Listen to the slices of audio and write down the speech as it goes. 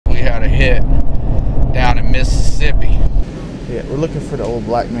had a hit down in Mississippi. Yeah, we're looking for the old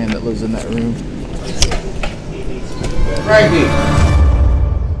black man that lives in that room. Frankie.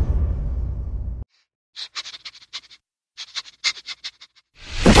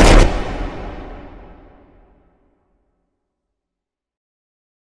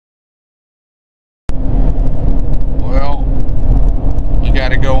 Well, you got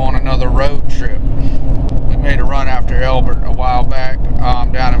to go on another road trip. We made a run after Elbert a while back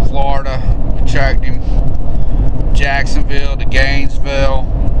down in Florida. We tracked him Jacksonville to Gainesville,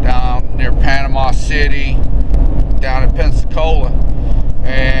 down near Panama City, down in Pensacola,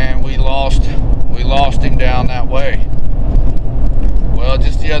 and we lost him down that way. Well,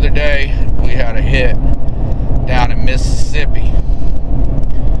 just the other day we had a hit down in Mississippi.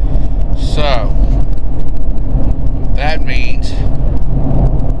 So that means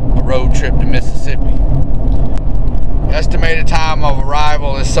a road trip to Mississippi. Estimated time of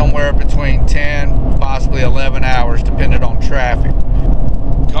arrival is somewhere between 10, possibly 11 hours, depending on traffic.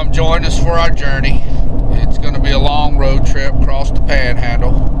 Come join us for our journey. It's going to be a long road trip across the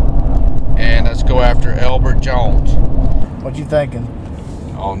Panhandle, and let's go after Elbert Jones. What you thinking?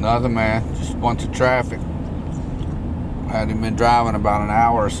 Oh, nothing, man. Just a bunch of traffic. Hadn't been driving about an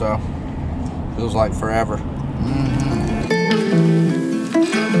hour or so. Feels like forever.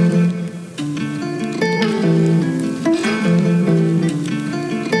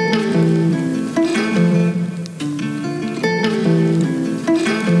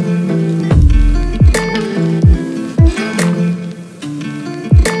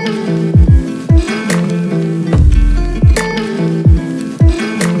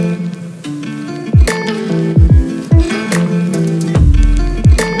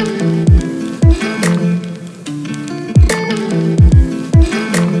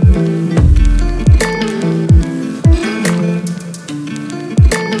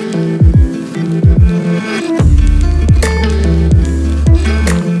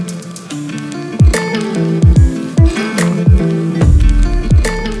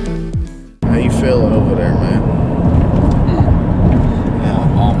 Feeling over there, man? Yeah,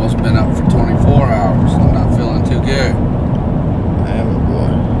 I've almost been up for 24 hours. I'm not feeling too good. Damn it,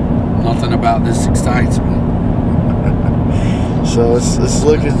 boy. Nothing about this excites me. So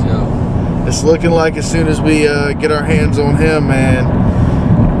it's looking like as soon as we get our hands on him, man,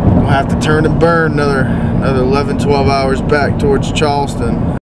 we'll have to turn and burn another 11, 12 hours back towards Charleston.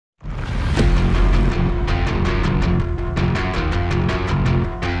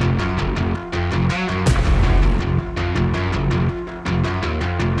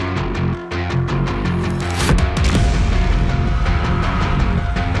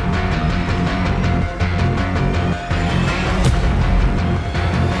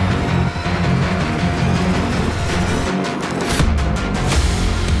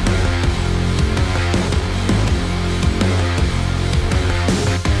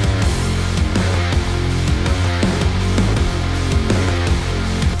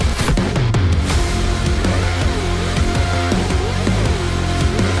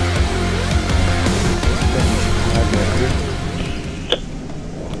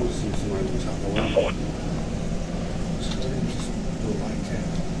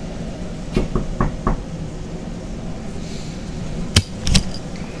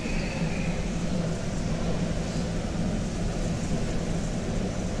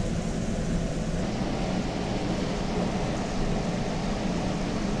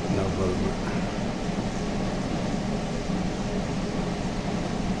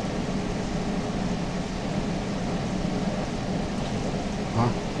 Huh?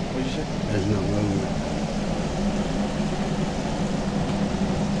 What'd you say? There's no movement.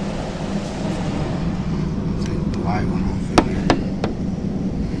 I think the light went off in here.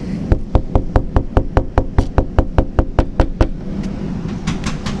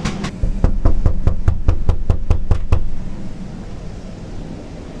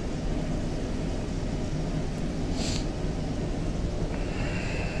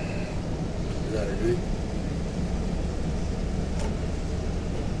 Is that it, dude?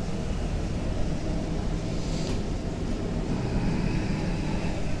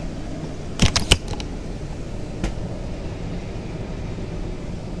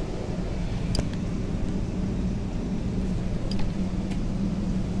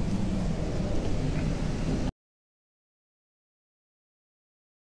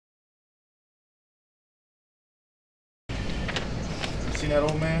 Seen that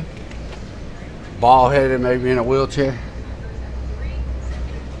old man? Bald headed, maybe in a wheelchair.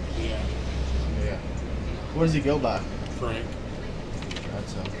 Yeah. What does he go by? Frank.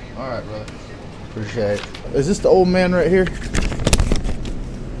 That's him. Alright, brother. Appreciate it. Is this the old man right here?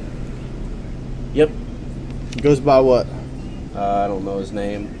 Yep. He goes by what? I don't know his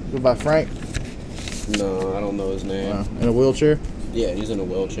name. Go by Frank? No, I don't know his name. In a wheelchair? Yeah, he's in a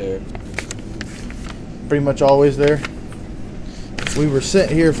wheelchair. Pretty much always there. We were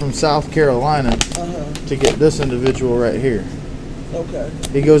sent here from South Carolina to get this individual right here. Okay.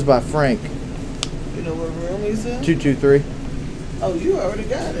 He goes by Frank. You know what room he's in? 223. Oh, you already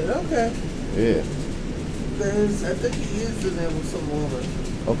got it. Okay. Yeah. There's, I think he is in there with some woman.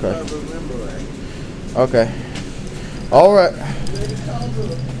 Okay. If I remember right. Okay. All right. Maybe call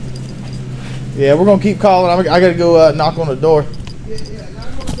her. Yeah, we're gonna keep calling. I gotta go knock on the door. Yeah,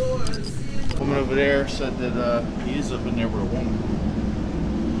 knock on the door and see him. Woman over there said that he is up in there with a woman.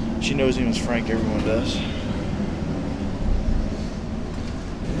 She knows him as Frank. Everyone does.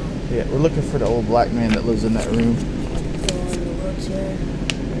 Yeah, we're looking for the old black man that lives in that room.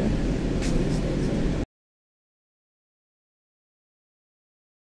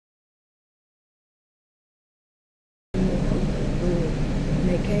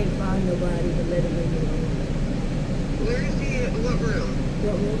 They can't find nobody to let him in the room. Where is he at? What room?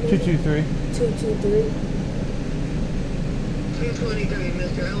 What room? 223. 223. 223,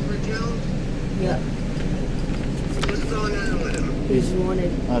 Mr. Albert Jones? Yep. What's going on with him? He's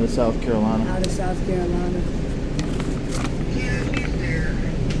wanted Out of South Carolina. out of South Carolina. Yeah, he's there.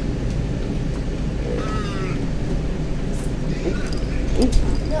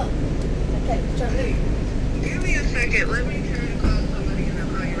 No. Okay, turn Hey, give me a second. Let me try to call somebody and I'll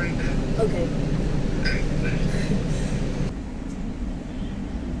call you right back. Okay.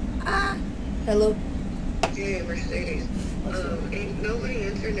 Hello? Yeah, Mercedes. Ain't nobody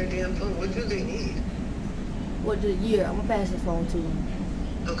answering their damn phone. What do they need? What the year? I'm gonna pass the phone to him.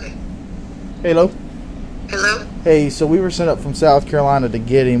 Okay. Hello. Hello? Hey, so we were sent up from South Carolina to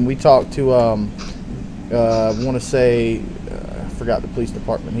get him. We talked to I want to say I forgot the police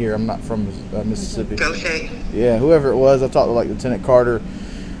department here. I'm not from Mississippi. Gaucher. Yeah, whoever it was. I talked to like Lieutenant Carter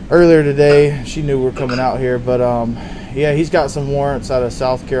earlier today. She knew we were coming out here, but yeah, he's got some warrants out of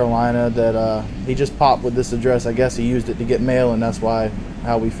South Carolina that he just popped with this address. I guess he used it to get mail, and that's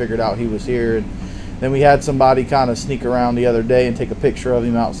how we figured out he was here. And then we had somebody kind of sneak around the other day and take a picture of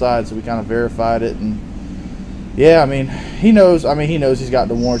him outside, so we kind of verified it. And yeah, I mean, he knows. I mean, he knows he's got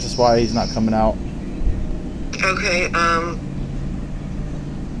the warrants. That's why he's not coming out. Okay,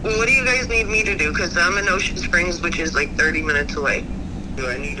 what do you guys need me to do? Because I'm in Ocean Springs, which is like 30 minutes away. Do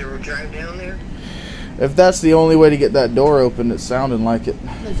I need to drive down there? If that's the only way to get that door open, it's sounding like it.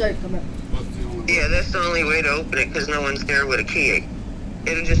 No, sorry, come here. Yeah, that's the only way to open it because no one's there with a key.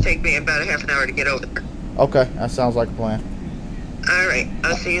 It'll just take me about a half an hour to get over there. Okay, that sounds like a plan. All right,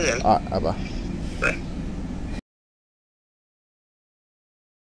 I'll see you then. All right, bye-bye. Bye.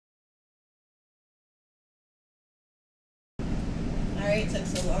 Alright, took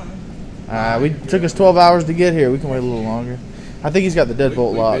so long. We took us 12 hours to get here. We can wait a little longer. I think he's got the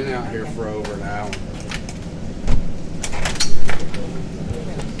deadbolt locked. We've been out here for over an hour.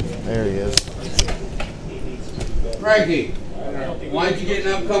 There he is. Frankie, why aren't you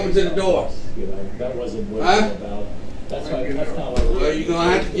getting up coming to the door? That wasn't what Huh? it's about. That's not what Well, you're going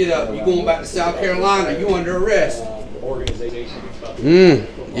to have to get up. You're going back to South Carolina. You're under arrest. organization.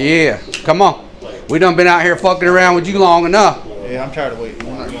 Yeah. Come on. We done been out here fucking around with you long enough. Yeah, I'm tired of waiting.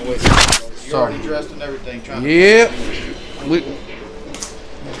 I'm not going to wait. You're already dressed and everything. Trying Yep. We,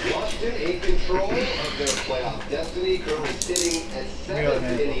 Boston in control of their playoff destiny, currently sitting at seventh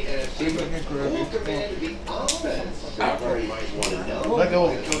in the NFC. Who command the offense? Very might want to know. Let go.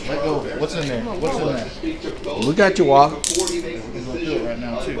 Let go. What's in there? What's in there? we got you, Walk. Before he makes a We're gonna do decision it right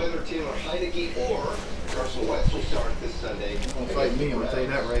now, on too. whether Taylor Heineke or Carson Wentz will start this Sunday. Don't fight me. I'm going to tell you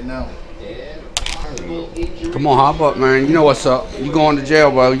that right now. And possible injury. Come on, hop up, man. You know what's up. You going to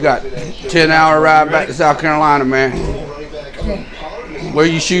jail, bro. You got 10-hour ride back to South Carolina, man. Where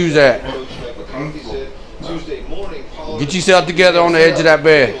your shoes at? Tuesday morning, Get yourself together on the edge of that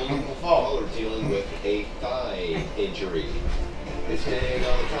bed. Pollard dealing with a thigh injury. It's staying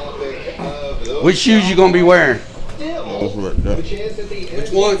on the topic of those Which shoes you gonna be wearing? still the chance at the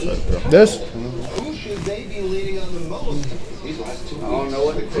Which one? This? Who should they be leaning on the most these last 2 weeks? I don't know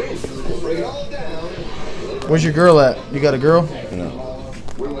what to do. We'll break it all down. Where's your girl at? You got a girl? No.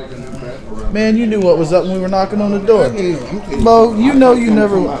 Man, you knew what was up when we were knocking on the door. Bo, you know you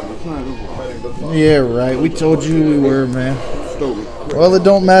never... Yeah, right. We told you who we were, man. Well, it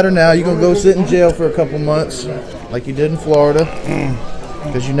don't matter now. You're going to go sit in jail for a couple months like you did in Florida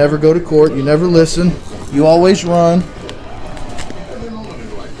because you never go to court. You never listen. You always run.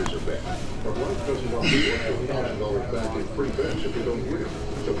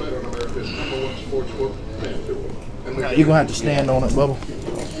 You're going to have to stand on it, Bubba.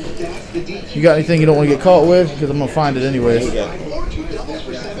 You got anything you don't want to get caught with? Because I'm gonna find it anyways.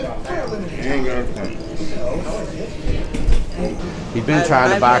 He's been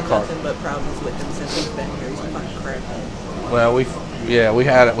trying to buy a car. I've had nothing but problems with him since he's been here. He's a fucking crackhead. Well, we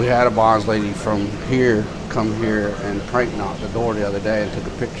had a bonds lady from here come here and prank knocked the door the other day and took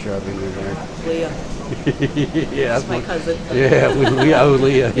a picture of him in there. Leah. Yeah, That's my cousin. Yeah, we owe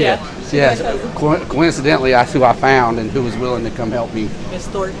Leah. Yeah. Yes. Coincidentally, that's who I found and who was willing to come help me. Miss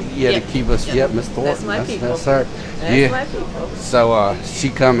Thornton. Yeah, to keep us. Yep, Miss Thornton. That's my people. That's her. That's my people. So she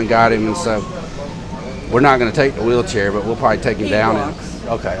come and got him, and so we're not going to take the wheelchair, but we'll probably take him He down. walks.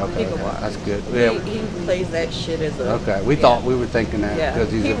 Okay. He can walk. That's good. Yeah. He plays that shit as a. Okay, we thought we were thinking that Yeah.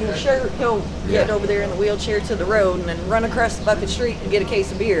 because he's He'll get over there in the wheelchair to the road and then run across the bucket street and get a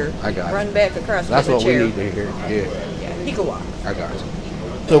case of beer. I got Run it. back across That's with what a we chair. need to hear. Yeah, Yeah, he can walk. I got you.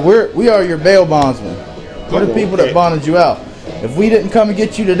 So we are your bail bondsmen. We're the people that bonded you out. If we didn't come and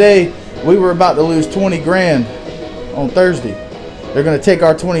get you today, we were about to lose 20 grand on Thursday. They're gonna take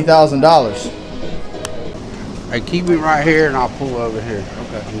our $20,000. Hey, keep me right here and I'll pull over here.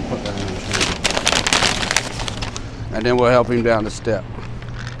 Okay, I'm gonna put that in. And then we'll help him down the step.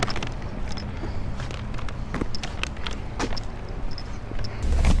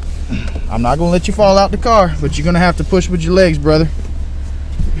 I'm not gonna let you fall out the car, but you're gonna have to push with your legs, brother.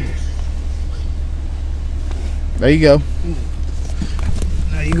 There you go.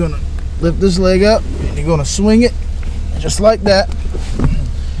 Now you're gonna lift this leg up and you're gonna swing it just like that.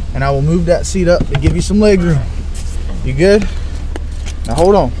 And I will move that seat up to give you some leg room. You good? Now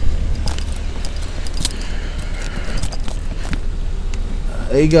hold on.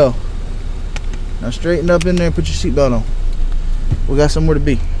 There you go. Now straighten up in there and put your seatbelt on. We got somewhere to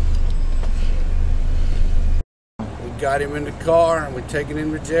be. We got him in the car and we're taking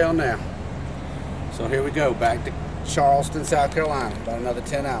him to jail now. So here we go, back to Charleston, South Carolina, about another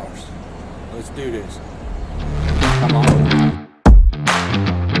 10 hours. Let's do this. Come on.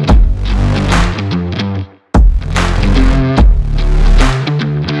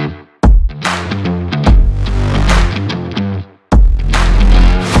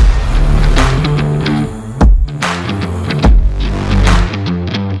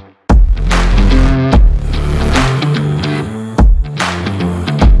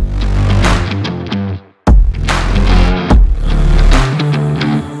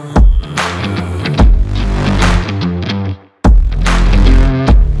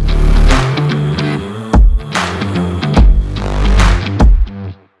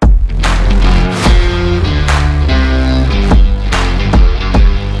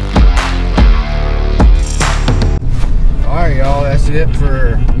 It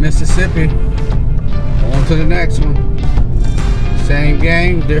for Mississippi. On to the next one. Same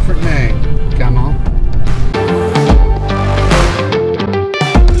game, different name. Come on.